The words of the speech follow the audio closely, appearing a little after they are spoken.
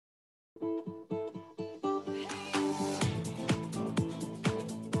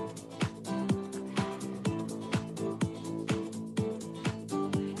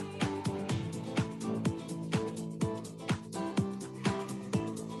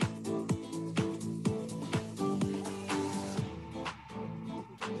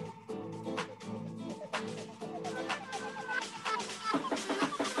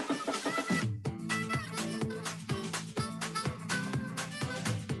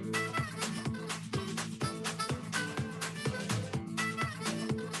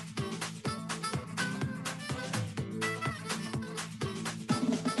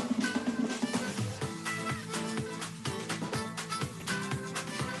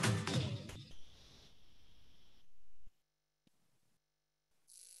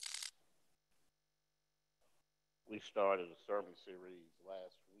We started a sermon series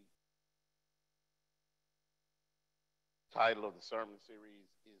last week. Title of the sermon series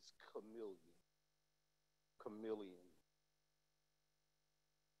is Chameleon. Chameleon.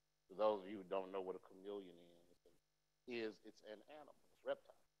 For those of you who don't know what a chameleon is it's an animal,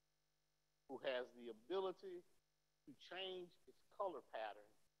 reptile, who has the ability to change its color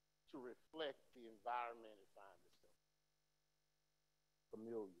pattern to reflect the environment it finds itself.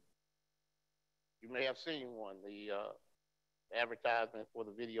 Chameleon. You may have seen one. The advertisement for the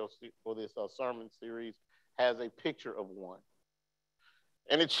video for this sermon series has a picture of one,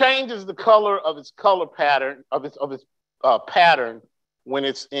 and it changes the color of its color pattern of its pattern when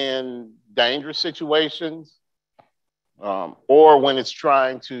it's in dangerous situations, or when it's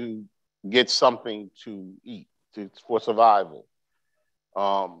trying to get something to eat for survival,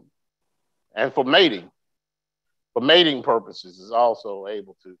 and for mating. For mating purposes, is also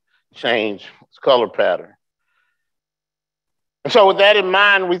able to change its color pattern. And so, with that in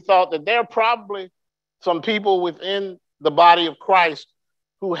mind, we thought that there are probably some people within the body of Christ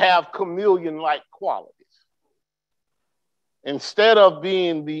who have chameleon-like qualities. Instead of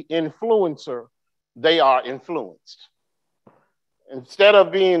being the influencer, they are influenced. Instead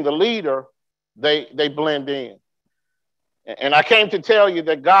of being the leader, they blend in. And I came to tell you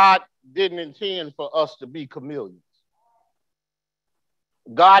that God didn't intend for us to be chameleons.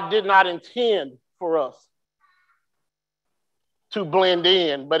 God did not intend for us to blend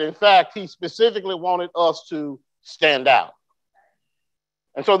in, but in fact, he specifically wanted us to stand out.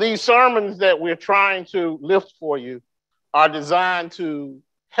 And so these sermons that we're trying to lift for you are designed to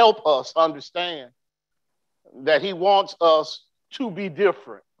help us understand that he wants us to be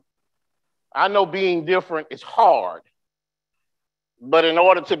different. I know being different is hard, but in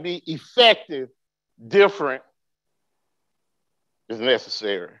order to be effective, different is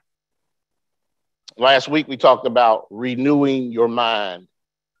necessary. Last week, we talked about renewing your mind.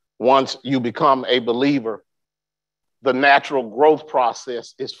 Once you become a believer, the natural growth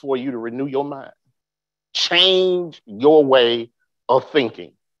process is for you to renew your mind. Change your way of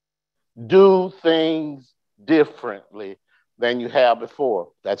thinking. Do things differently than you have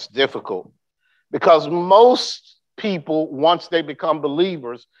before. That's difficult because most people, once they become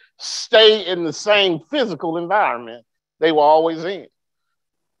believers, stay in the same physical environment they were always in.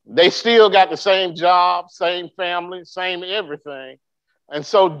 They still got the same job, same family, same everything. And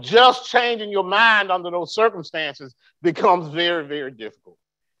so just changing your mind under those circumstances becomes very, very difficult.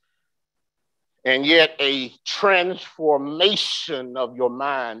 And yet a transformation of your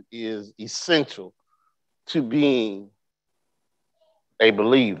mind is essential to being a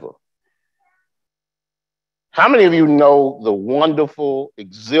believer. How many of you know the wonderful,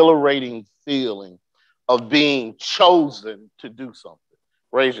 exhilarating feeling of being chosen to do something?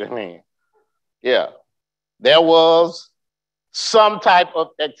 Raise your hand. Yeah. There was some type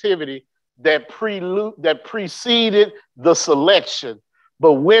of activity that preceded the selection.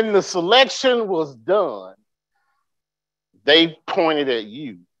 But when the selection was done, they pointed at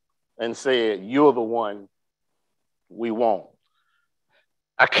you and said, "You're the one we want."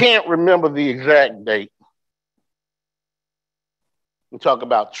 I can't remember the exact date. We talk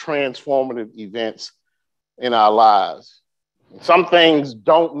about transformative events in our lives. Some things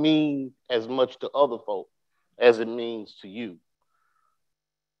don't mean as much to other folk as it means to you.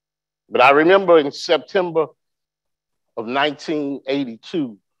 But I remember in September of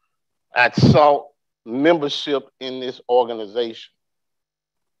 1982, I sought membership in this organization.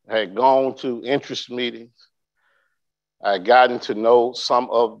 I had gone to interest meetings. I had gotten to know some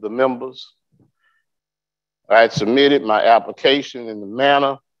of the members. I had submitted my application in the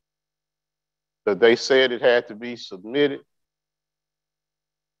manner that they said it had to be submitted.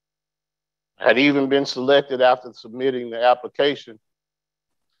 I had even been selected after submitting the application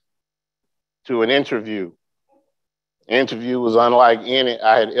to an interview. Interview was unlike any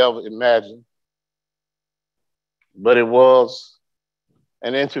I had ever imagined, but it was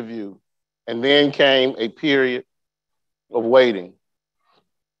an interview. And then came a period of waiting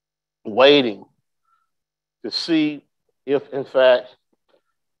to see if, in fact,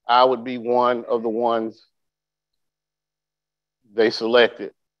 I would be one of the ones they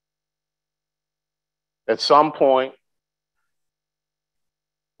selected. At some point,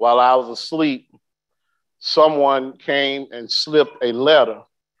 while I was asleep, someone came and slipped a letter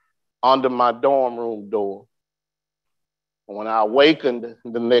under my dorm room door. When I awakened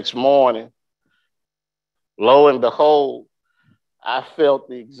the next morning, lo and behold, I felt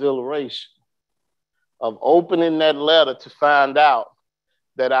the exhilaration of opening that letter to find out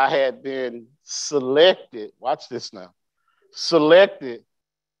that I had been selected, watch this now, selected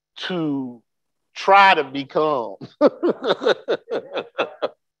to try to become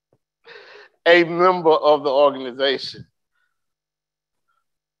a member of the organization.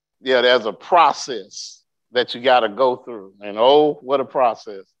 Yeah, there's a process that you got to go through. And oh, what a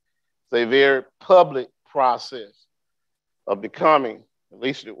process. It's a very public process of becoming, at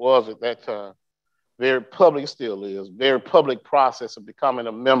least it was at that time, very public, still is, very public process of becoming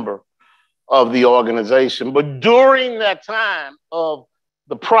a member of the organization. But during that time of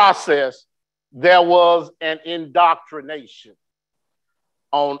the process, there was an indoctrination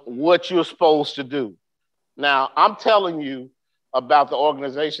on what you're supposed to do. Now, I'm telling you about the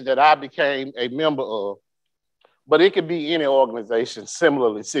organization that I became a member of, but it could be any organization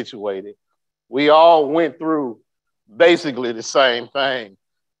similarly situated. We all went through basically the same thing.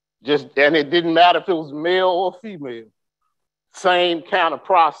 And it didn't matter if it was male or female. Same kind of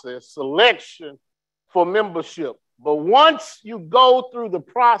process, selection for membership. But once you go through the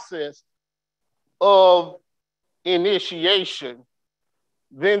process of initiation,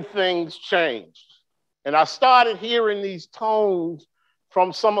 then things changed. And I started hearing these tones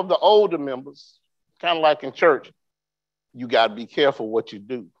from some of the older members, kind of like in church. You got to be careful what you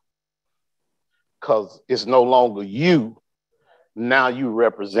do, because it's no longer you. Now you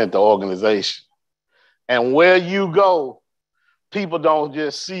represent the organization. And where you go, people don't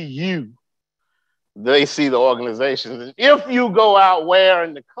just see you, they see the organization. And if you go out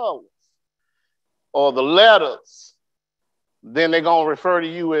wearing the colors or the letters, then they're going to refer to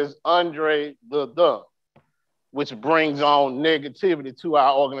you as Andre the, which brings on negativity to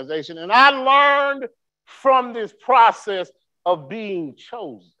our organization. And I learned from this process of being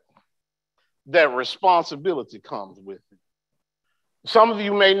chosen that responsibility comes with it. Some of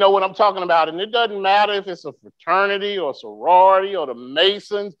you may know what I'm talking about, and it doesn't matter if it's a fraternity or sorority or the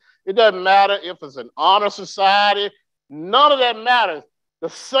Masons. It doesn't matter if it's an honor society. None of that matters. The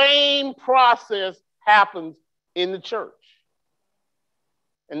same process happens in the church.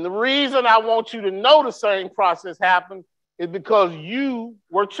 And the reason I want you to know the same process happened is because you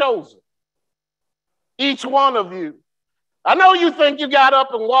were chosen. Each one of you. I know you think you got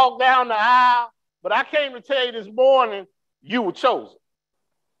up and walked down the aisle, but I came to tell you this morning, you were chosen.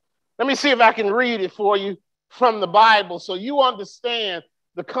 Let me see if I can read it for you from the Bible so you understand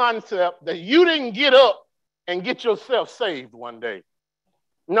the concept that you didn't get up and get yourself saved one day.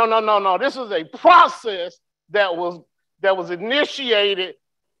 No. This is a process that was initiated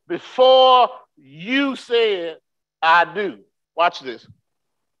before you said, I do. Watch this.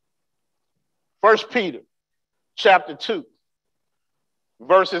 1 Peter chapter 2,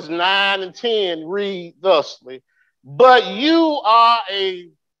 verses 9 and 10 read thusly, but you are a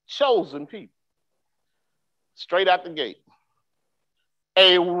chosen people, straight out the gate,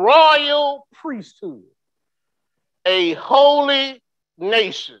 a royal priesthood, a holy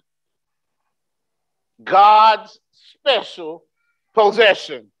nation, God's special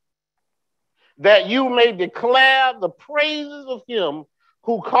possession, that you may declare the praises of him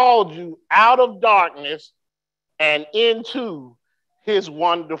who called you out of darkness and into his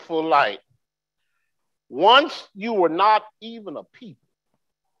wonderful light. Once you were not even a people,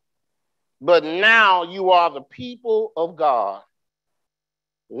 but now you are the people of God.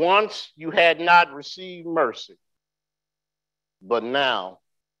 Once you had not received mercy, but now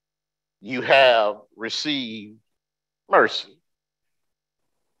you have received mercy.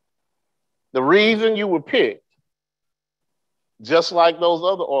 The reason you were picked, just like those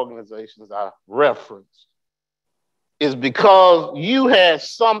other organizations I referenced, is because you had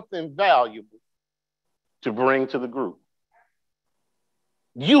something valuable to bring to the group.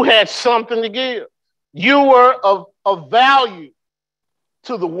 You had something to give. You were of value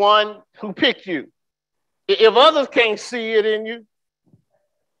to the one who picked you. If others can't see it in you,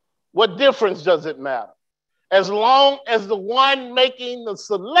 what difference does it matter? As long as the one making the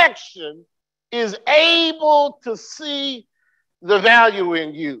selection is able to see the value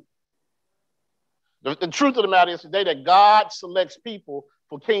in you. The truth of the matter is today that God selects people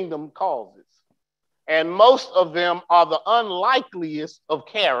for kingdom causes. And most of them are the unlikeliest of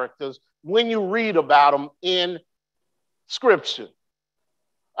characters when you read about them in Scripture.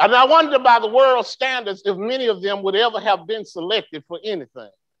 And I wonder by the world's standards if many of them would ever have been selected for anything.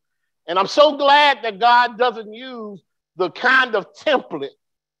 And I'm so glad that God doesn't use the kind of template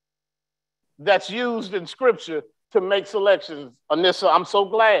that's used in Scripture to make selections. Anissa, I'm so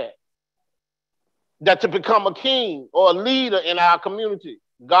glad that to become a king or a leader in our community,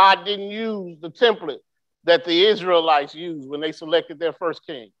 God didn't use the template that the Israelites used when they selected their first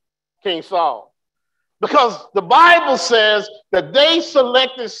king, King Saul. Because the Bible says that they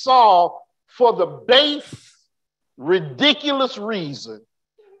selected Saul for the base, ridiculous reason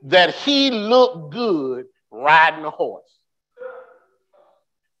that he looked good riding a horse.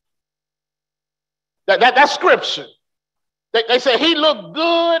 That's scripture. They say he looked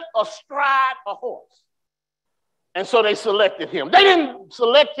good astride a horse. And so they selected him. They didn't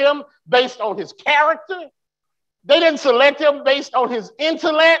select him based on his character. They didn't select him based on his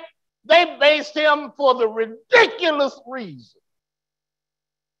intellect. They based him for the ridiculous reason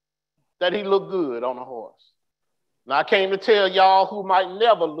that he looked good on a horse. Now, I came to tell y'all who might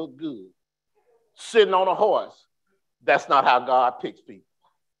never look good sitting on a horse. That's not how God picks people.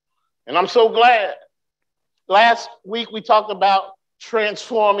 And I'm so glad. Last week, we talked about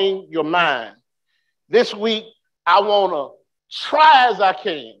transforming your mind. This week, I want to try as I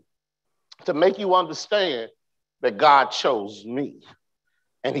can to make you understand that God chose me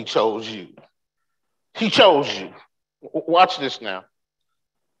and he chose you. He chose you. Watch this now.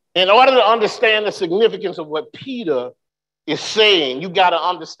 In order to understand the significance of what Peter is saying, you got to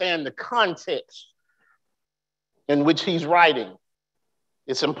understand the context in which he's writing.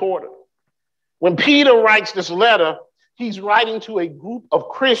 It's important. When Peter writes this letter, he's writing to a group of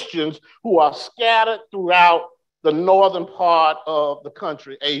Christians who are scattered throughout the northern part of the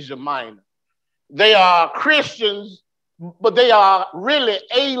country, Asia Minor. They are Christians, but they are really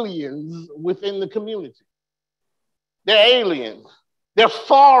aliens within the community. They're aliens. They're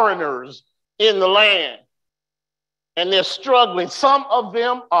foreigners in the land, and they're struggling. Some of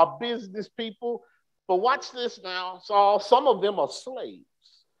them are business people, but watch this now, Saul. Some of them are slaves.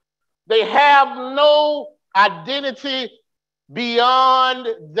 They have no identity beyond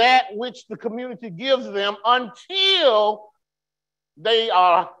that which the community gives them until they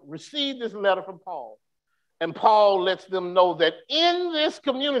receive this letter from Paul. And Paul lets them know that in this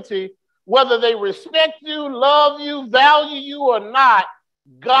community, whether they respect you, love you, value you or not,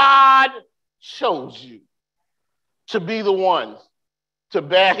 God chose you to be the ones to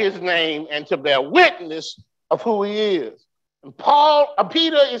bear his name and to bear witness of who he is. And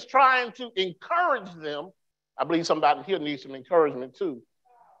Peter is trying to encourage them. I believe somebody here needs some encouragement too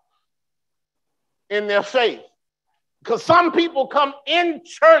in their faith. Because some people come in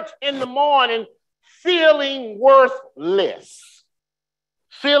church in the morning feeling worthless,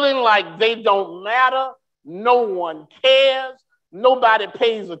 feeling like they don't matter, no one cares, nobody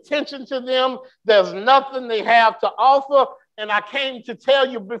pays attention to them, there's nothing they have to offer. And I came to tell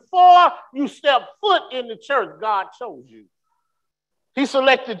you, before you step foot in the church, God chose you. He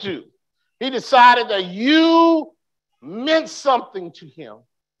selected you. He decided that you meant something to him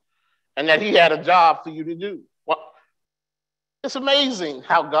and that he had a job for you to do. Well, it's amazing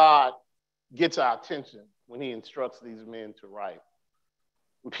how God gets our attention when he instructs these men to write.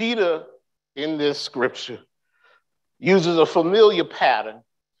 Peter, in this scripture, uses a familiar pattern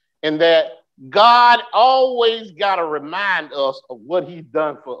in that God always got to remind us of what he's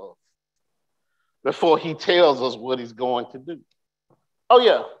done for us before he tells us what he's going to do. Oh,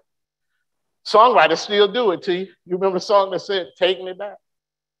 yeah. Songwriters still do it to you. You remember the song that said, "Take me back.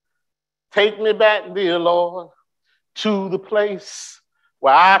 Take me back, dear Lord, to the place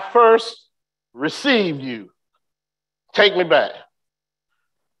where I first received you." Take me back.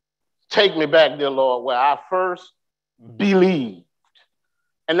 Take me back, dear Lord, where I first believed.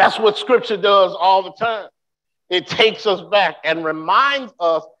 And that's what scripture does all the time. It takes us back and reminds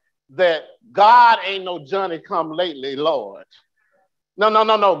us that God ain't no Johnny come lately, Lord.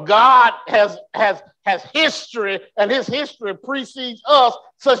 No. God has history, and his history precedes us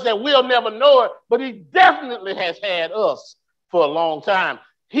such that we'll never know it, but he definitely has had us for a long time.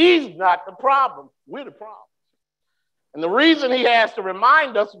 He's not the problem. We're the problem. And the reason he has to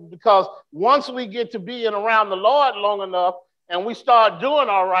remind us is because once we get to being around the Lord long enough and we start doing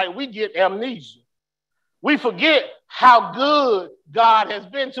all right, we get amnesia. We forget how good God has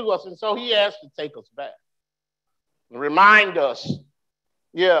been to us, and so he has to take us back and remind us.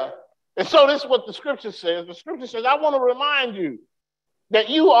 Yeah, And so this is what the scripture says. The scripture says, I want to remind you that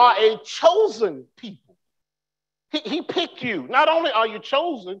you are a chosen people. He picked you. Not only are you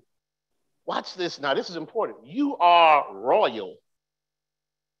chosen, watch this now, this is important. You are royal.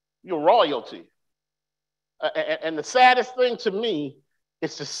 You're royalty. And the saddest thing to me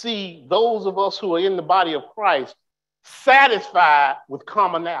is to see those of us who are in the body of Christ satisfied with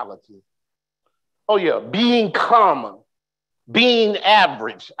commonality. Oh yeah, being common, being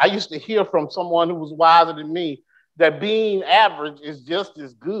average. I used to hear from someone who was wiser than me that being average is just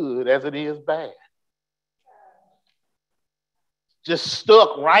as good as it is bad. Just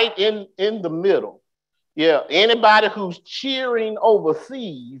stuck right in the middle. Yeah, anybody who's cheering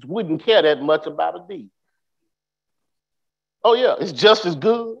overseas wouldn't care that much about a D. Oh yeah, it's just as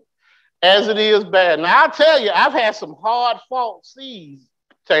good as it is bad. Now I'll tell you, I've had some hard-fought C's,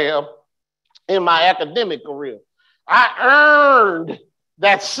 Tam, in my academic career. I earned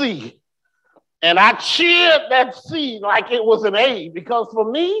that C, and I cheered that C like it was an A, because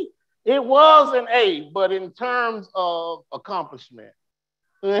for me, it was an A, but in terms of accomplishment,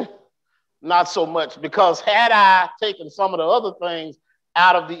 not so much, because had I taken some of the other things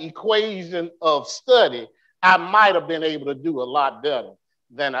out of the equation of study, I might have been able to do a lot better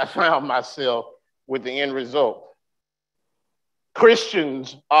than I found myself with the end result.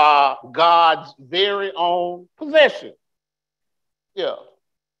 Christians are God's very own possession. Yeah,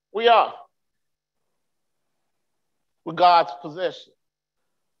 we are. We're God's possession.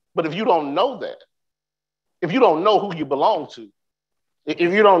 But if you don't know that, if you don't know who you belong to, if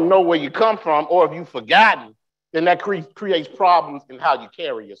you don't know where you come from, or if you've forgotten, then that creates problems in how you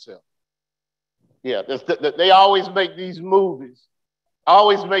carry yourself. Yeah, they always make these movies.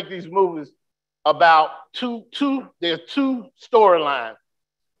 About there are two storylines.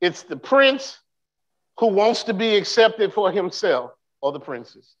 It's the prince who wants to be accepted for himself, or the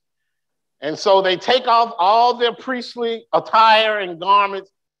princess. And so they take off all their priestly attire and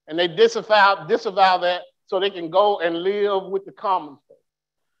garments, and they disavow that so they can go and live with the common folk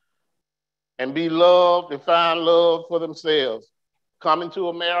and be loved and find love for themselves. Coming to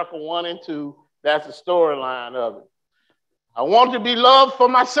America 1 and 2, that's the storyline of it. I want to be loved for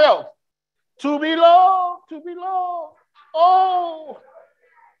myself. To be loved, to be loved. Oh,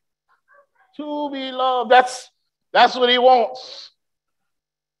 to be loved. That's what he wants.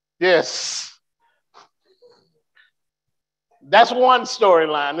 Yes. That's one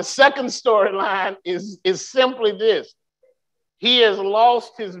storyline. The second storyline is simply this. He has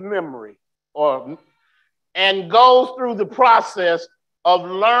lost his memory and goes through the process of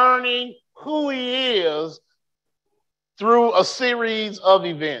learning who he is through a series of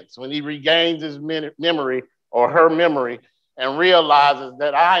events. When he regains his memory or her memory and realizes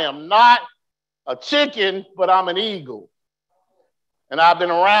that I am not a chicken, but I'm an eagle. And I've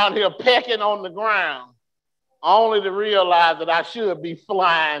been around here pecking on the ground only to realize that I should be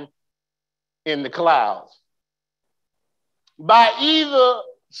flying in the clouds. By either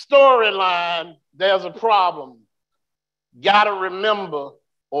storyline, there's a problem. Gotta remember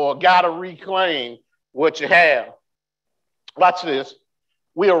or gotta reclaim what you have. Watch this.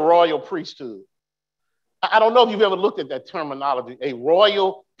 We are a royal priesthood. I don't know if you've ever looked at that terminology, a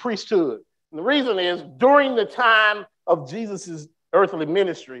royal priesthood. And the reason is, during the time of Jesus' earthly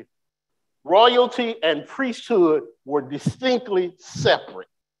ministry, royalty and priesthood were distinctly separate.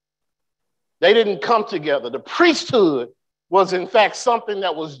 They didn't come together. The priesthood was, in fact, something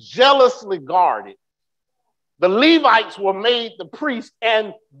that was jealously guarded. The Levites were made the priests,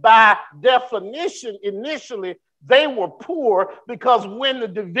 and by definition, initially, they were poor, because when the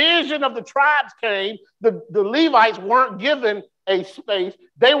division of the tribes came, the Levites weren't given a space.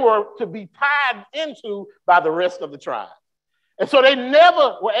 They were to be tied into by the rest of the tribe. And so they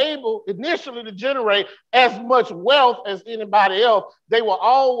never were able initially to generate as much wealth as anybody else. They were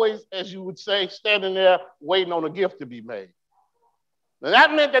always, as you would say, standing there waiting on a gift to be made. Now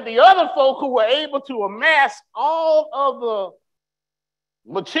that meant that the other folk who were able to amass all of the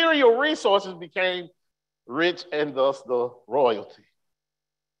material resources became rich, and thus the royalty.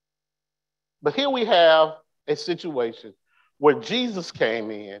 But here we have a situation where Jesus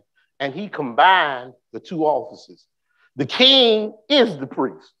came in and he combined the two offices. The king is the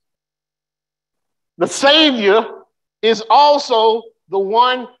priest. The Savior is also the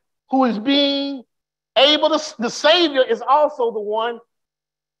one who is being able to, the Savior is also the one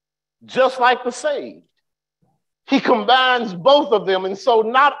just like the saved. He combines both of them. And so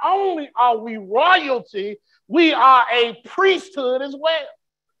not only are we royalty, we are a priesthood as well.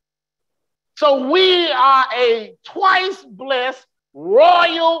 So we are a twice blessed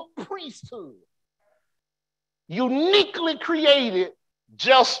royal priesthood, uniquely created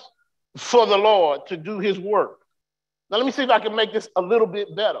just for the Lord to do his work. Now, let me see if I can make this a little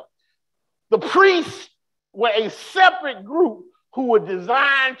bit better. The priests were a separate group who were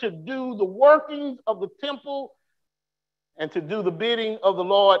designed to do the workings of the temple and to do the bidding of the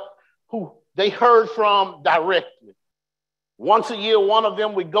Lord, who they heard from directly. Once a year, one of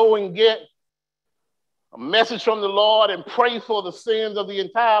them would go and get a message from the Lord and pray for the sins of the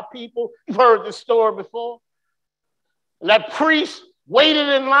entire people. You've heard this story before. And that priest waited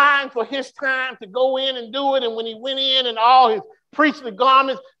in line for his time to go in and do it. And when he went in and all his priestly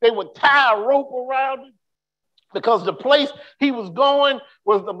garments, they would tie a rope around him, because the place he was going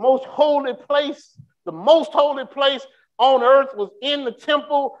was the most holy place. The most holy place on earth was in the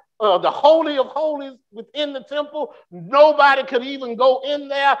temple, the Holy of Holies within the temple. Nobody could even go in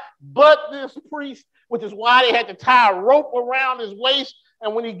there but this priest, which is why they had to tie a rope around his waist.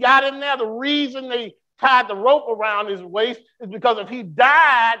 And when he got in there, the reason they tied the rope around his waist is because if he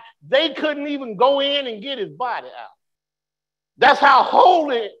died, they couldn't even go in and get his body out. That's how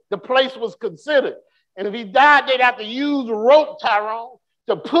holy the place was considered. And if he died, they'd have to use a rope, Tyrone,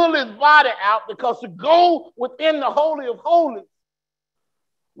 to pull his body out, because to go within the Holy of Holies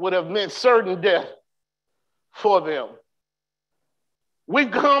would have meant certain death for them.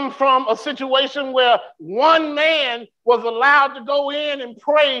 We've come from a situation where one man was allowed to go in and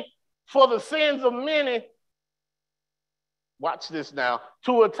pray for the sins of many. Watch this now.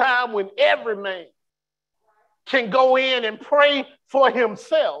 To a time when every man can go in and pray for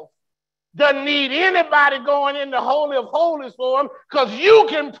himself. Doesn't need anybody going in the Holy of Holies for him, because you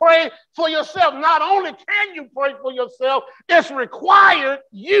can pray for yourself. Not only can you pray for yourself, it's required.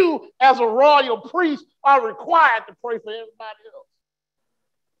 You as a royal priest are required to pray for everybody else.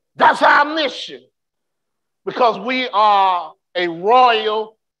 That's our mission, because we are a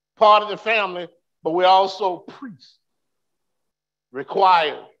royal part of the family, but we're also priests,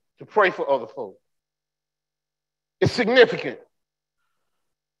 required to pray for other folk. It's significant.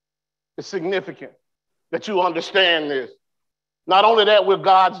 It's significant that you understand this. Not only that, we're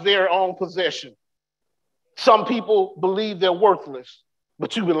God's very own possession. Some people believe they're worthless,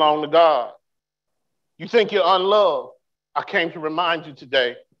 but you belong to God. You think you're unloved. I came to remind you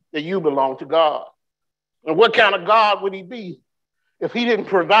today that you belong to God. And what kind of God would he be if he didn't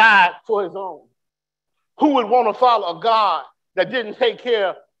provide for his own? Who would want to follow a God that didn't take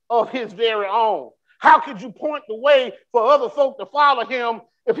care of his very own? How could you point the way for other folk to follow him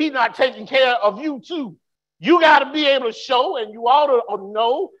if he's not taking care of you too? You got to be able to show, and you ought to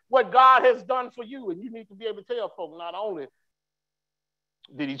know what God has done for you. And you need to be able to tell folk, not only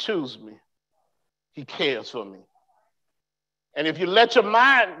did he choose me, he cares for me. And if you let your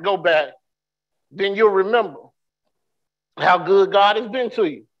mind go back, then you'll remember how good God has been to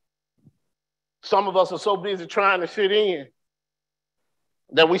you. Some of us are so busy trying to fit in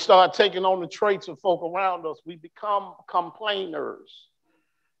that we start taking on the traits of folk around us. We become complainers.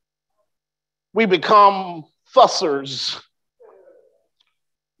 We become fussers.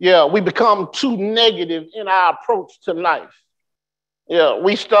 Yeah, we become too negative in our approach to life. Yeah,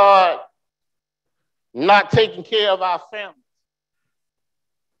 we start not taking care of our family.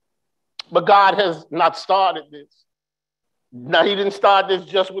 But God has not started this. Now, he didn't start this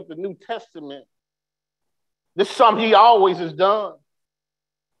just with the New Testament. This is something he always has done.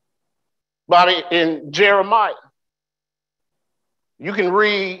 But in Jeremiah, you can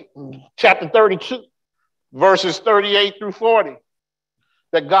read chapter 32, verses 38 through 40,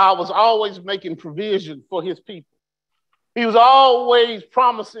 that God was always making provision for his people. He was always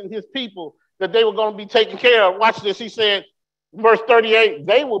promising his people that they were going to be taken care of. Watch this. He said, verse 38,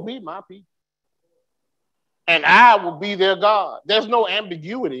 they will be my people, and I will be their God. There's no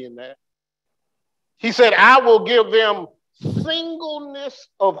ambiguity in that. He said, I will give them singleness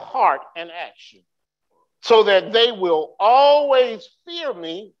of heart and action, so that they will always fear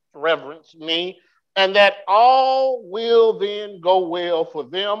me, reverence me, and that all will then go well for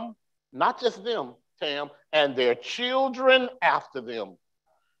them, not just them, Tam, and their children after them.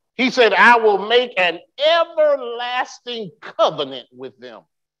 He said, I will make an everlasting covenant with them.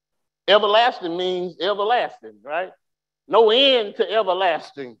 Everlasting means everlasting, right? No end to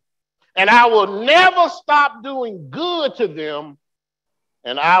everlasting. And I will never stop doing good to them,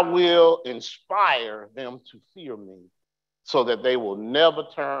 and I will inspire them to fear me, so that they will never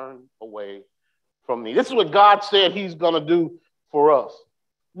turn away from me. This is what God said he's going to do for us.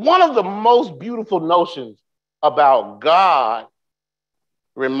 One of the most beautiful notions about God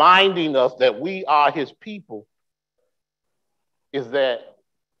reminding us that we are his people is that,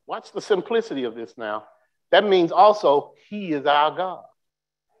 watch the simplicity of this now, that means also he is our God.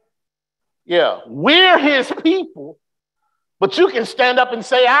 Yeah, we're his people, But you can stand up and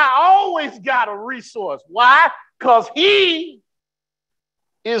say, I always got a resource. Why? Because he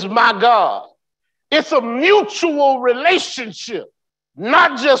is my God. It's a mutual relationship,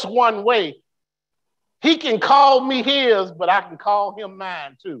 not just one way. He can call me his, but I can call him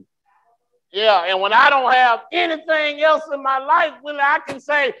mine too. Yeah, and when I don't have anything else in my life, Willie, I can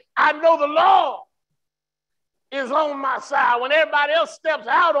say, I know the Lord is on my side. When everybody else steps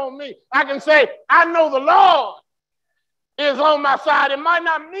out on me, I can say, I know the Lord is on my side. It might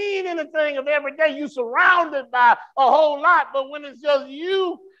not mean anything if every day you're surrounded by a whole lot, but when it's just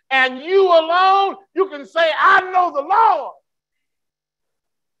you and you alone, you can say, I know the Lord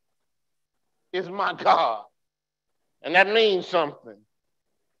is my God. And that means something.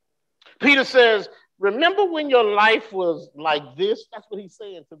 Peter says, remember when your life was like this? That's what he's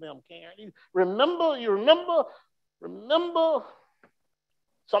saying to them, Karen. Remember.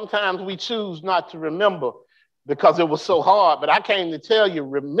 Sometimes we choose not to remember because it was so hard. But I came to tell you,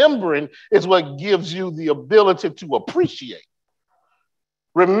 remembering is what gives you the ability to appreciate.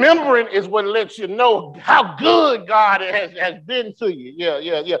 Remembering is what lets you know how good God has been to you.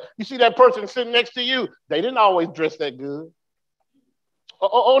 Yeah. You see that person sitting next to you, they didn't always dress that good.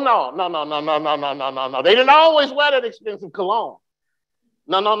 No. They didn't always wear that expensive cologne.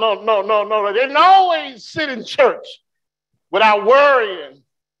 No. They didn't always sit in church without worrying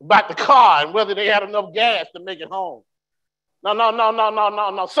about the car and whether they had enough gas to make it home.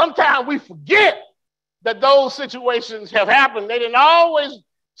 No. Sometimes we forget that those situations have happened. They didn't always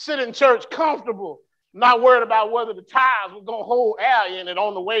sit in church comfortable, not worried about whether the tires were going to hold air in it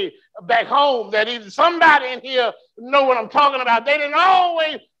on the way back home. That even somebody in here know what I'm talking about. They didn't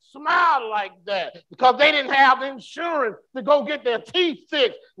always smile like that because they didn't have insurance to go get their teeth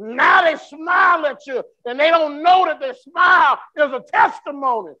fixed. Now they smile at you and they don't know that their smile is a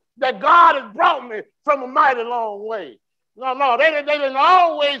testimony that God has brought me from a mighty long way. No, they didn't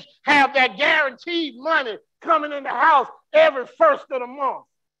always have that guaranteed money coming in the house every first of the month.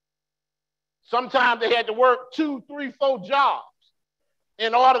 Sometimes they had to work 2, 3, 4 jobs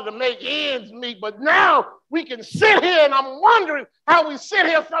in order to make ends meet. But now we can sit here, and I'm wondering how we sit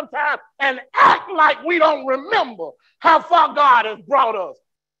here sometimes and act like we don't remember how far God has brought us.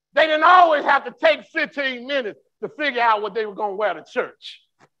 They didn't always have to take 15 minutes to figure out what they were going to wear to church.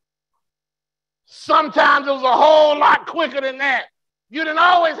 Sometimes it was a whole lot quicker than that. You didn't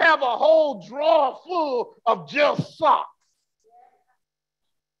always have a whole drawer full of just socks.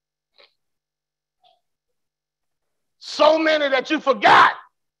 So many that you forgot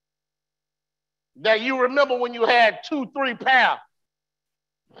that you remember when you had 2, 3 pairs.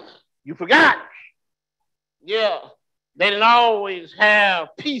 You forgot. Yeah. They didn't always have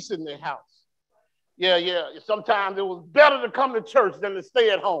peace in their house. Yeah. Sometimes it was better to come to church than to stay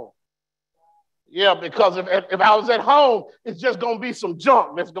at home. Yeah, because if I was at home, it's just going to be some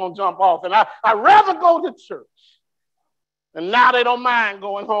junk that's going to jump off. And I'd rather go to church. And now they don't mind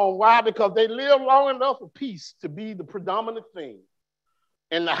going home. Why? Because they live long enough for peace to be the predominant thing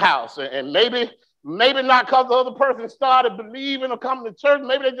in the house. And maybe not because the other person started believing or coming to church.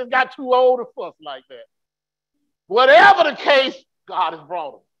 Maybe they just got too old to fuss like that. Whatever the case, God has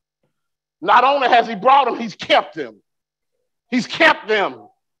brought them. Not only has he brought them, he's kept them. He's kept them.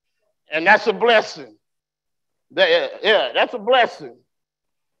 And that's a blessing. That's a blessing.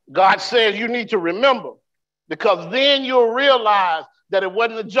 God says you need to remember, because then you'll realize that it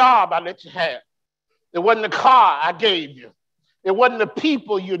wasn't the job I let you have. It wasn't the car I gave you. It wasn't the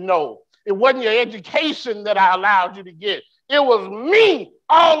people you know. It wasn't your education that I allowed you to get. It was me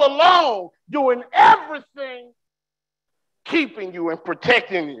all along doing everything, keeping you and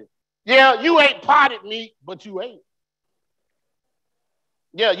protecting you. Yeah, you ate potted meat, but you ate.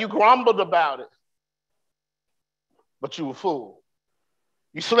 Yeah, you grumbled about it, but you were full.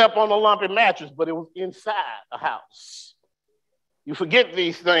 You slept on a lumpy mattress, but it was inside a house. You forget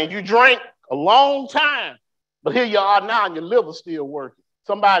these things. You drank a long time, but here you are now and your liver's still working.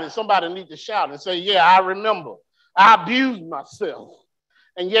 Somebody needs to shout and say, yeah, I remember. I abused myself,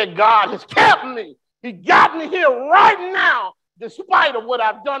 and yet God has kept me. He got me here right now, despite of what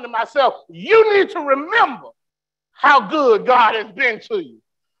I've done to myself. You need to remember how good God has been to you.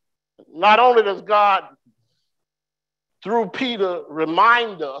 Not only does God, through Peter,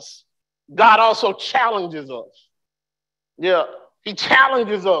 remind us, God also challenges us. Yeah, he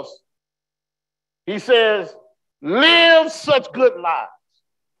challenges us. He says, live such good lives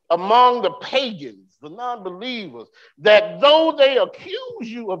among the pagans, the non-believers, that though they accuse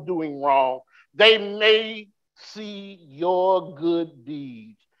you of doing wrong, they may see your good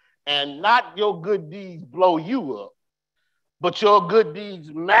deeds, and not your good deeds blow you up, but your good deeds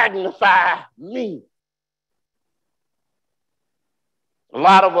magnify me. A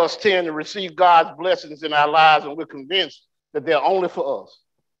lot of us tend to receive God's blessings in our lives, and we're convinced that they're only for us.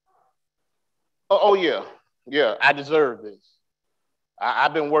 Oh yeah, I deserve this.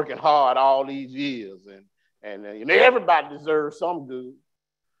 I've been working hard all these years, and everybody deserves some good.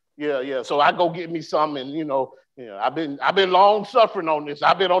 Yeah. So I go get me some, and I've been long suffering on this.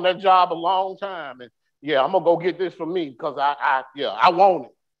 I've been on that job a long time, and I'm gonna go get this for me because I want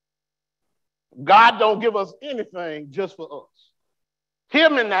it. God don't give us anything just for us. Hear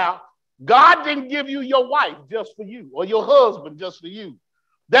me now. God didn't give you your wife just for you or your husband just for you.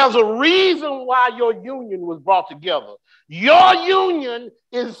 There's a reason why your union was brought together. Your union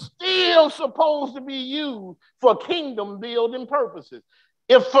is still supposed to be used for kingdom building purposes.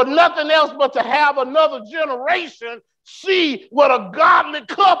 If for nothing else but to have another generation see what a godly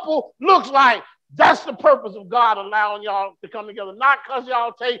couple looks like. That's the purpose of God allowing y'all to come together. Not because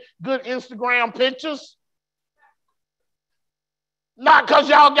y'all take good Instagram pictures. Not because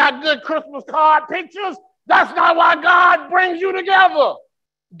y'all got good Christmas card pictures. That's not why God brings you together.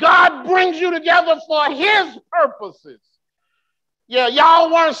 God brings you together for his purposes. Yeah,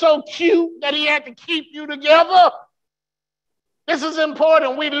 y'all weren't so cute that he had to keep you together. This is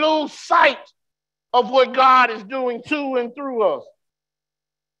important. We lose sight of what God is doing to and through us.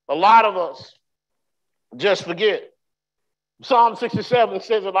 A lot of us just forget. Psalm 67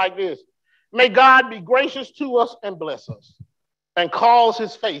 says it like this. May God be gracious to us and bless us and cause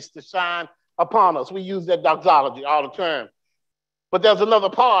his face to shine upon us. We use that doxology all the time. But there's another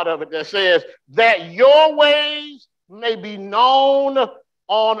part of it that says that your ways may be known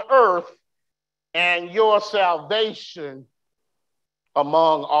on earth and your salvation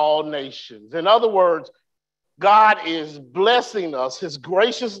among all nations. In other words, God is blessing us. His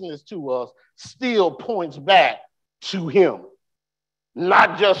graciousness to us still points back to him,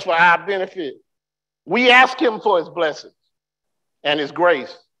 not just for our benefit. We ask him for his blessings and his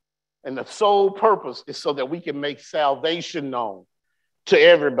grace. And the sole purpose is so that we can make salvation known to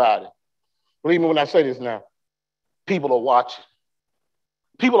everybody. Believe me when I say this now. People are watching.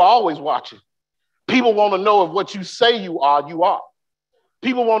 People are always watching. People want to know if what you say you are, you are.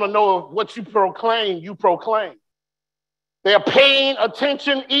 People want to know if what you proclaim, you proclaim. They're paying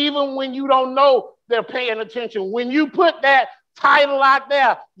attention even when you don't know they're paying attention. When you put that title out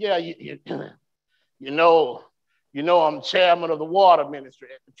there, you know I'm chairman of the water ministry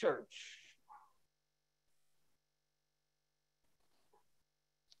at the church.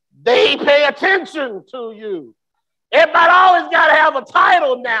 They pay attention to you. Everybody always got to have a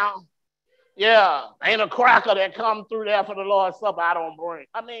title now. Yeah, ain't a cracker that come through there for the Lord's Supper I don't bring.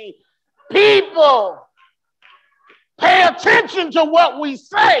 I mean, people pay attention to what we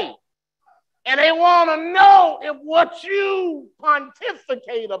say, and they want to know if what you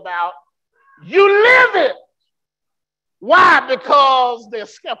pontificate about, you live it. Why? Because they're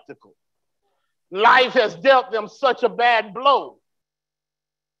skeptical. Life has dealt them such a bad blow,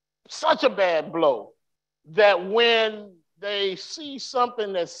 that when they see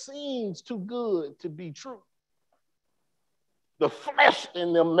something that seems too good to be true, the flesh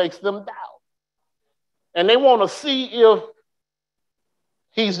in them makes them doubt. And they want to see if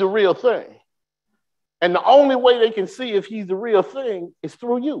he's the real thing. And the only way they can see if he's the real thing is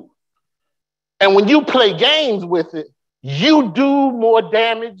through you. And when you play games with it, you do more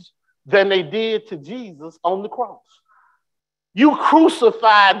damage than they did to Jesus on the cross. You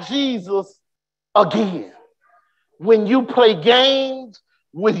crucified Jesus again. When you play games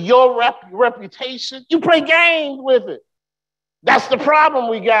with your reputation, you play games with it. That's the problem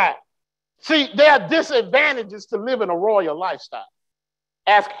we got. See, there are disadvantages to living a royal lifestyle.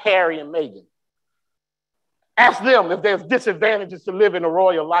 Ask Harry and Meghan. Ask them if there's disadvantages to living a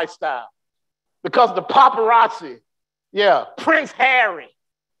royal lifestyle. Because the paparazzi, Prince Harry,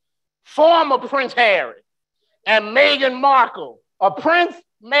 former Prince Harry, and Meghan Markle, a prince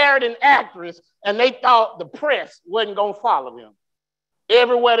married an actress, and they thought the press wasn't going to follow them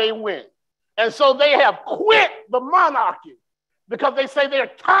everywhere they went. And so they have quit the monarchy because they say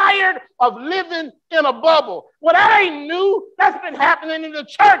they're tired of living in a bubble. Well, that ain't new. That's been happening in the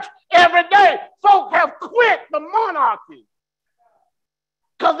church every day. Folk have quit the monarchy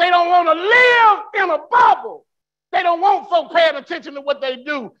because they don't want to live in a bubble. They don't want folk paying attention to what they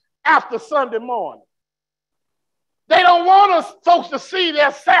do after Sunday morning. They don't want us folks to see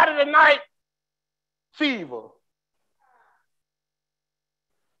their Saturday night fever.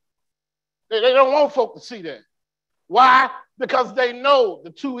 They don't want folk to see that. Why? Because they know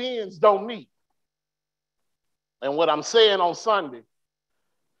the two ends don't meet. And what I'm saying on Sunday,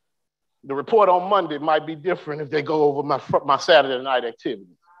 the report on Monday might be different if they go over my Saturday night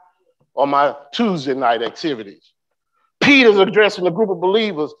activities or my Tuesday night activities. Peter's addressing a group of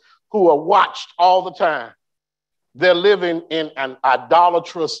believers who are watched all the time. They're living in an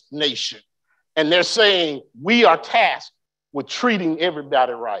idolatrous nation. And they're saying, we are tasked with treating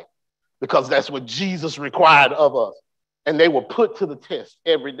everybody right because that's what Jesus required of us. And they were put to the test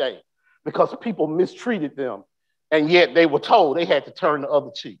every day because people mistreated them. And yet they were told they had to turn the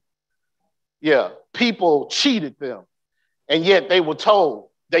other cheek. Yeah, people cheated them. And yet they were told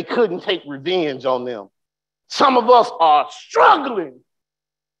they couldn't take revenge on them. Some of us are struggling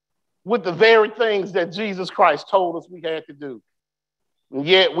with the very things that Jesus Christ told us we had to do. And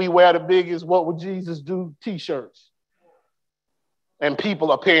yet we wear the biggest "What Would Jesus Do" t-shirts. And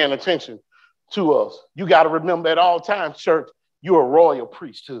people are paying attention to us. You got to remember at all times, church, you're a royal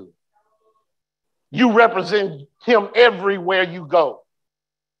priesthood. You represent him everywhere you go.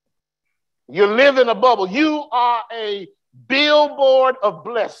 You live in a bubble. You are a billboard of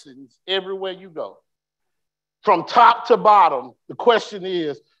blessings everywhere you go. From top to bottom, the question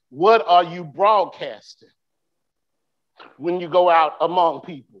is, what are you broadcasting when you go out among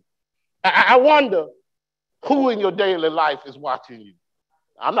people? I wonder who in your daily life is watching you.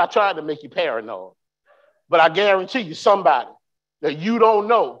 I'm not trying to make you paranoid, but I guarantee you somebody that you don't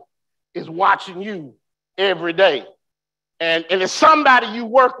know is watching you every day. And it's somebody you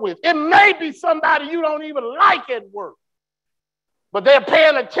work with. It may be somebody you don't even like at work, but they're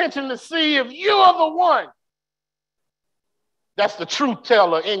paying attention to see if you are the one that's the truth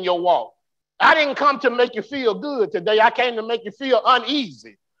teller in your walk. I didn't come to make you feel good today. I came to make you feel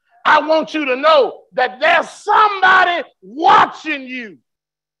uneasy. I want you to know that there's somebody watching you.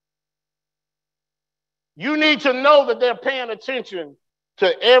 You need to know that they're paying attention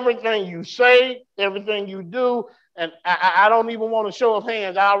to everything you say, everything you do. And I don't even want a show of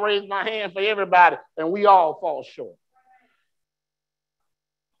hands. I'll raise my hand for everybody, and we all fall short.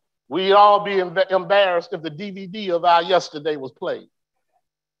 We'd all be embarrassed if the DVD of our yesterday was played.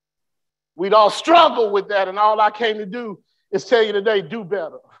 We'd all struggle with that, and all I came to do is tell you today, do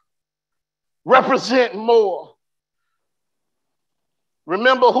better. Represent more.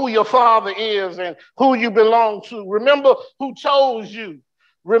 Remember who your father is and who you belong to. Remember who chose you.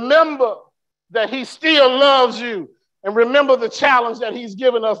 Remember that he still loves you. And remember the challenge that he's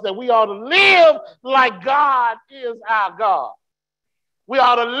given us, that we ought to live like God is our God. We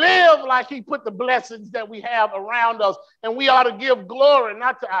ought to live like he put the blessings that we have around us, and we ought to give glory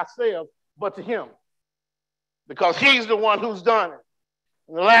not to ourselves, but to him, because he's the one who's done it.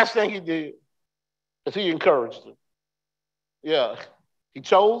 And the last thing he did is he encouraged them. Yeah, he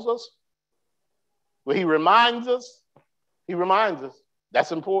chose us. Well, he reminds us.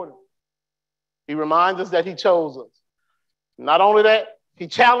 That's important. He reminds us that he chose us. Not only that, he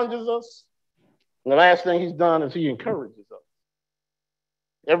challenges us. And the last thing he's done is he encourages us.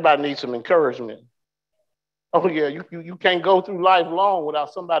 Everybody needs some encouragement. Oh, yeah, you can't go through life long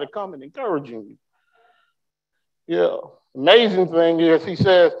without somebody coming encouraging you. Yeah. Amazing thing is, he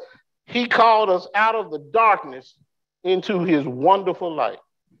says, he called us out of the darkness into his wonderful light.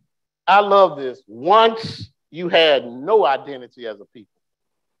 I love this. Once you had no identity as a people,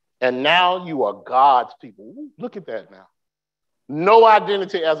 and now you are God's people. Ooh, look at that now. No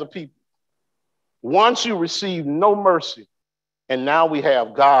identity as a people. Once you received no mercy, and now we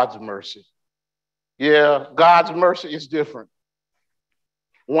have God's mercy. Yeah, God's mercy is different.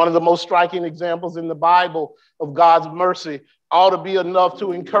 One of the most striking examples in the Bible of God's mercy ought to be enough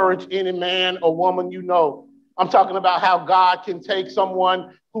to encourage any man or woman you know. I'm talking about how God can take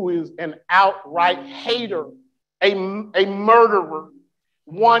someone who is an outright hater, a murderer,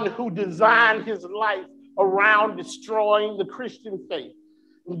 one who designed his life around destroying the Christian faith.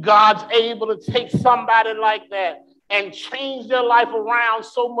 God's able to take somebody like that and change their life around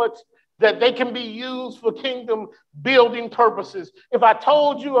so much that they can be used for kingdom building purposes. If I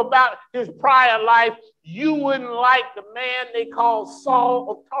told you about his prior life, you wouldn't like the man they call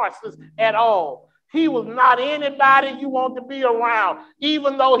Saul of Tarsus at all. He was not anybody you want to be around.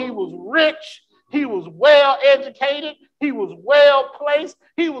 Even though he was rich, he was well educated, he was well placed,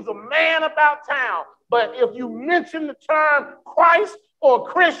 he was a man about town. But if you mention the term Christ or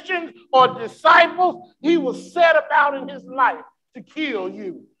Christians or disciples, he was set about in his life to kill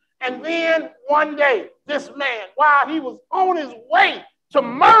you. And then one day, this man, while he was on his way to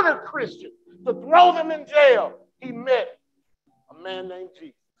murder Christians, to throw them in jail, he met a man named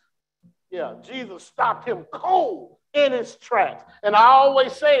Jesus. Yeah, Jesus stopped him cold in his tracks. And I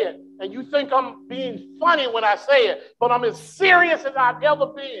always say it, and you think I'm being funny when I say it, but I'm as serious as I've ever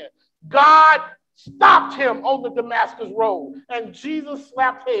been. God stopped him on the Damascus road, and Jesus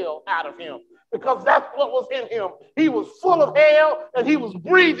slapped hell out of him, because that's what was in him. He was full of hell, and he was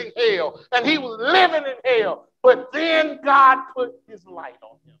breathing hell, and he was living in hell. But then God put his light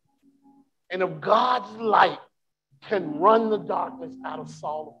on him. And if God's light can run the darkness out of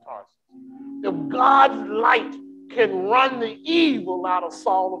Saul of Tarsus, if God's light can run the evil out of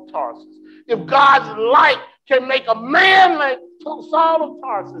Saul of Tarsus, if God's light can make a man like Saul of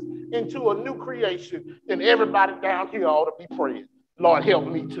Tarsus into a new creation, then everybody down here ought to be praying, Lord, help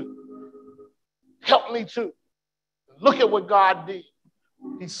me too. Help me too. Look at what God did.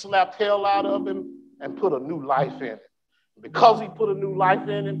 He slapped hell out of him and put a new life in him. Because he put a new life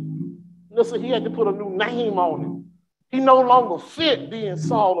in him, listen, he had to put a new name on him. He no longer fit being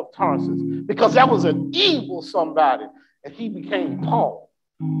Saul of Tarsus because that was an evil somebody. And he became Paul.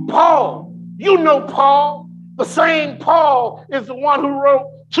 Paul, you know Paul. The same Paul is the one who wrote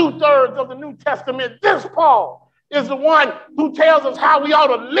 2/3 of the New Testament. This Paul is the one who tells us how we ought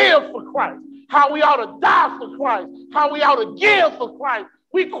to live for Christ, how we ought to die for Christ, how we ought to give for Christ.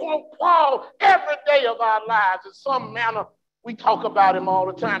 We quote Paul every day of our lives in some manner. We talk about him all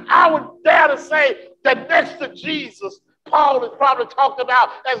the time. I would dare to say that next to Jesus, Paul is probably talked about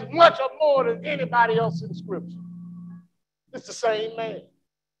as much or more than anybody else in Scripture. It's the same man.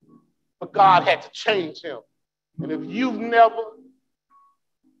 But God had to change him. And if you've never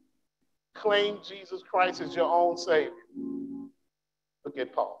claimed Jesus Christ as your own Savior, look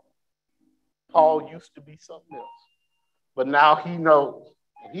at Paul. Paul used to be something else. But now he knows,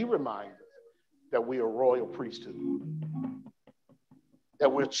 and he reminds us that we are royal priesthood,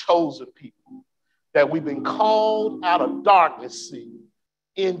 that we're chosen people, that we've been called out of darkness, see,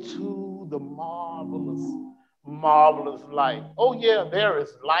 into the marvelous, marvelous light. Oh yeah, there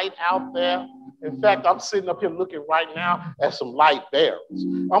is light out there. In fact, I'm sitting up here looking right now at some light bearers.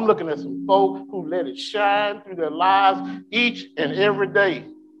 I'm looking at some folk who let it shine through their lives each and every day.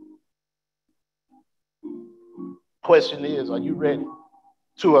 Question is, are you ready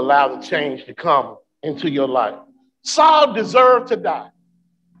to allow the change to come into your life? Saul deserved to die.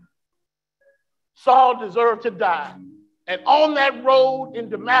 Saul deserved to die. And on that road in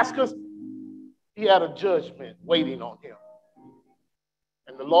Damascus, he had a judgment waiting on him.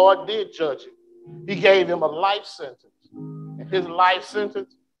 And the Lord did judge him. He gave him a life sentence. And his life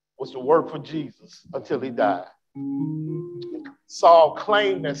sentence was to work for Jesus until he died. Saul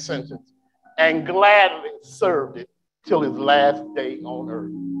claimed that sentence and gladly served it till his last day on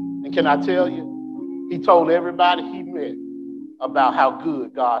earth. And can I tell you, he told everybody he met about how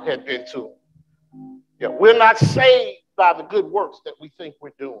good God had been to him. Yeah, we're not saved by the good works that we think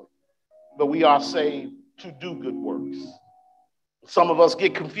we're doing, but we are saved to do good works. Some of us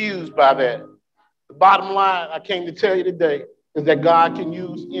get confused by that. The bottom line I came to tell you today is that God can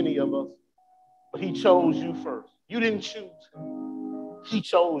use any of us, but he chose you first. You didn't choose him. He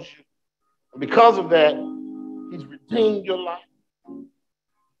chose you. And because of that, he's redeemed your life.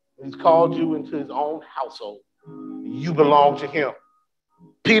 He's called you into his own household. You belong to him.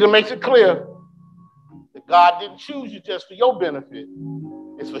 Peter makes it clear that God didn't choose you just for your benefit.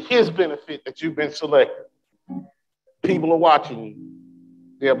 It's for his benefit that you've been selected. People are watching you.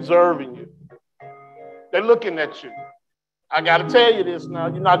 They're observing you. They're looking at you. I got to tell you this now.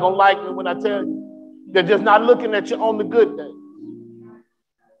 You're not going to like me when I tell you. They're just not looking at you on the good days.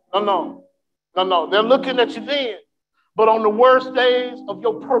 No. They're looking at you then. But on the worst days of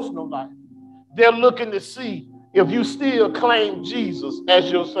your personal life, they're looking to see if you still claim Jesus as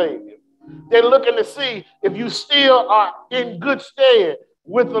your Savior. They're looking to see if you still are in good stead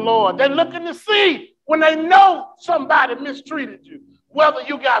with the Lord. They're looking to see when they know somebody mistreated you, whether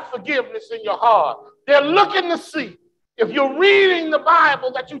you got forgiveness in your heart. They're looking to see if you're reading the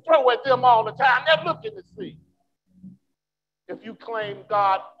Bible that you throw at them all the time. They're looking to see if you claim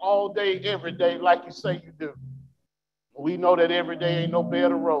God all day, every day, like you say you do. We know that every day ain't no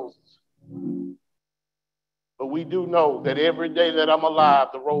bed of roses. But we do know that every day that I'm alive,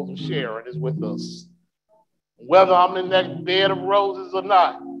 the rose of Sharon is with us. Whether I'm in that bed of roses or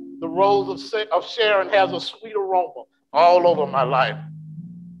not, the rose of Sharon has a sweet aroma all over my life.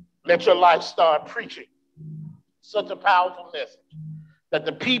 Let your life start preaching such a powerful message that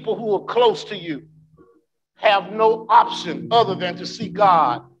the people who are close to you have no option other than to see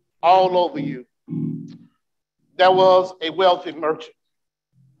God all over you. There was a wealthy merchant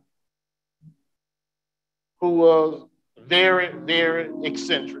who was very, very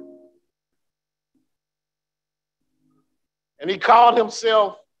eccentric. And he called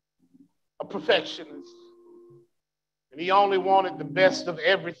himself a perfectionist. And he only wanted the best of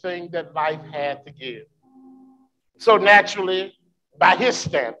everything that life had to give. So naturally, by his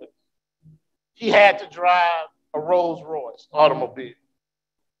standards, he had to drive a Rolls-Royce automobile.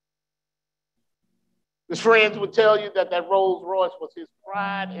 His friends would tell you that Rolls-Royce was his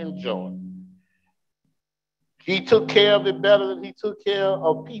pride and joy. He took care of it better than he took care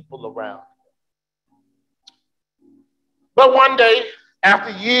of people around. But one day,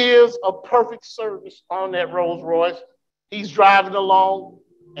 after years of perfect service on that Rolls Royce, he's driving along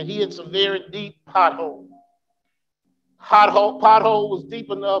and he hits a very deep pothole. Pothole was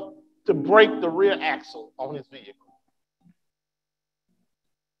deep enough to break the rear axle on his vehicle.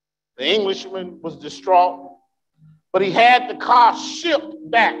 The Englishman was distraught, but he had the car shipped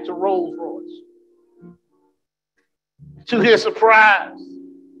back to Rolls Royce. To his surprise,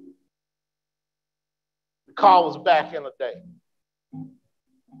 the car was back in a day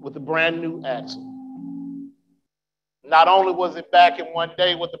with a brand new axle. Not only was it back in one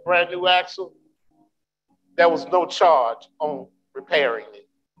day with a brand new axle, there was no charge on repairing it.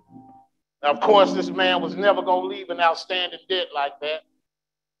 Now, of course, this man was never going to leave an outstanding debt like that.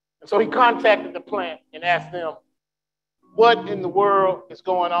 And so he contacted the plant and asked them, what in the world is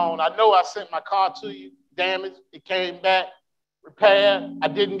going on? I know I sent my car to you, damaged. It came back, repaired. I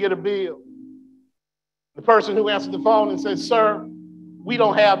didn't get a bill. The person who answered the phone and said, sir, we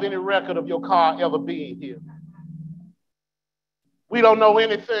don't have any record of your car ever being here. We don't know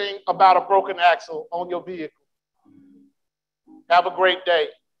anything about a broken axle on your vehicle. Have a great day.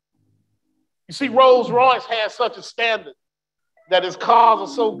 You see, Rolls-Royce has such a standard that his cars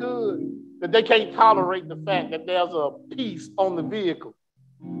are so good that they can't tolerate the fact that there's a piece on the vehicle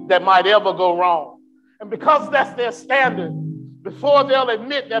that might ever go wrong. And because that's their standard, before they'll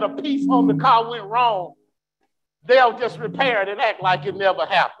admit that a piece on the car went wrong, they'll just repair it and act like it never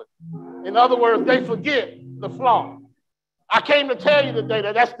happened. In other words, they forget the flaw. I came to tell you today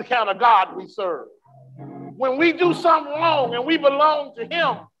that that's the kind of God we serve. When we do something wrong and we belong to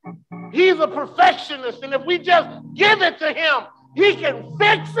him, he's a perfectionist. And if we just give it to him, he can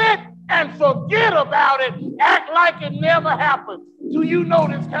fix it and forget about it, act like it never happened. Do you know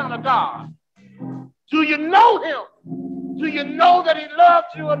this kind of God? Do you know him? Do you know that he loves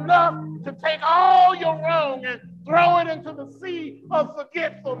you enough to take all your wrong and throw it into the sea of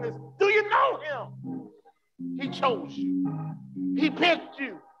forgetfulness? Do you know him? He chose you. He picked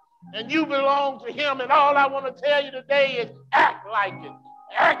you. And you belong to him. And all I want to tell you today is act like it.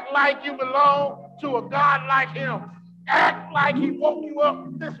 Act like you belong to a God like him. Act like he woke you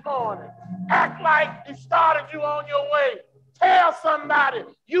up this morning. Act like he started you on your way. Tell somebody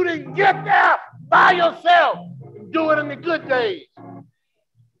you didn't get there by yourself. Do it in the good days.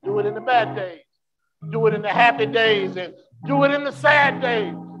 Do it in the bad days. Do it in the happy days. And do it in the sad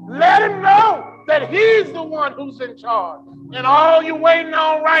days. Let him know that he's the one who's in charge. And all you're waiting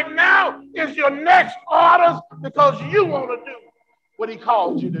on right now is your next orders because you want to do what he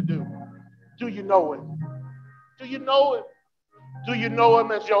called you to do. Do you know him? Do you know him? Do you know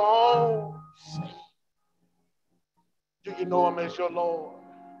him as your own Savior? Do you know him as your Lord?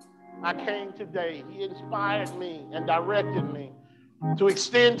 I came today. He inspired me and directed me to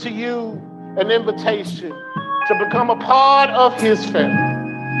extend to you an invitation to become a part of his family.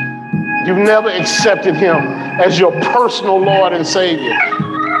 You've never accepted him as your personal Lord and Savior.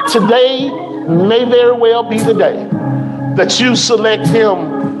 Today may very well be the day that you select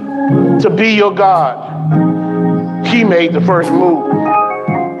him to be your God. He made the first move.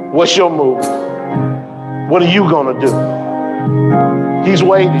 What's your move? What are you going to do? He's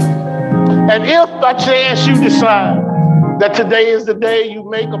waiting. And if by chance you decide that today is the day you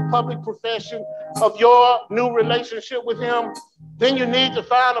make a public profession of your new relationship with him, then you need to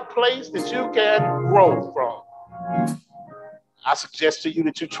find a place that you can grow from. I suggest to you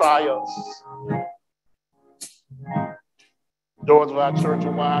that you try us. Doors of our church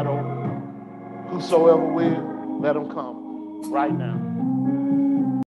are wide open. Whosoever will, let them come right now.